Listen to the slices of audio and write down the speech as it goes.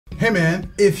Hey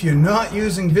man, if you're not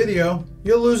using video,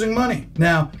 you're losing money.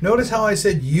 Now, notice how I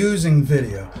said using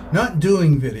video, not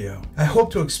doing video. I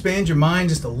hope to expand your mind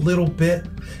just a little bit.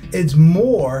 It's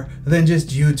more than just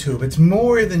YouTube. It's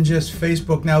more than just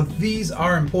Facebook. Now, these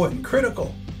are important,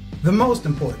 critical, the most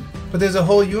important. But there's a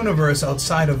whole universe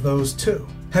outside of those too.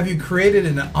 Have you created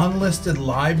an unlisted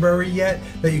library yet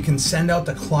that you can send out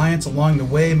to clients along the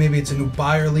way? Maybe it's a new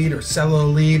buyer lead or seller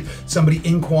lead, somebody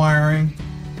inquiring.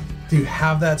 Do you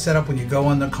have that set up when you go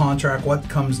on the contract? What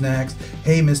comes next?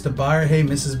 Hey, Mr. Buyer, hey,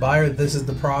 Mrs. Buyer, this is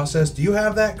the process. Do you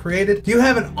have that created? Do you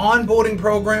have an onboarding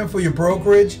program for your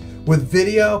brokerage with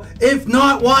video? If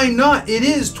not, why not? It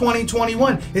is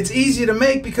 2021. It's easy to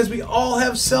make because we all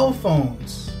have cell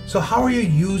phones. So how are you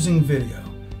using video?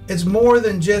 It's more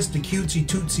than just the cutesy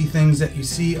tootsy things that you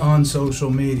see on social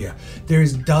media.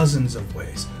 There's dozens of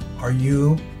ways. Are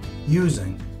you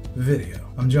using video?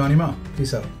 I'm Johnny Mo.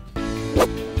 Peace out.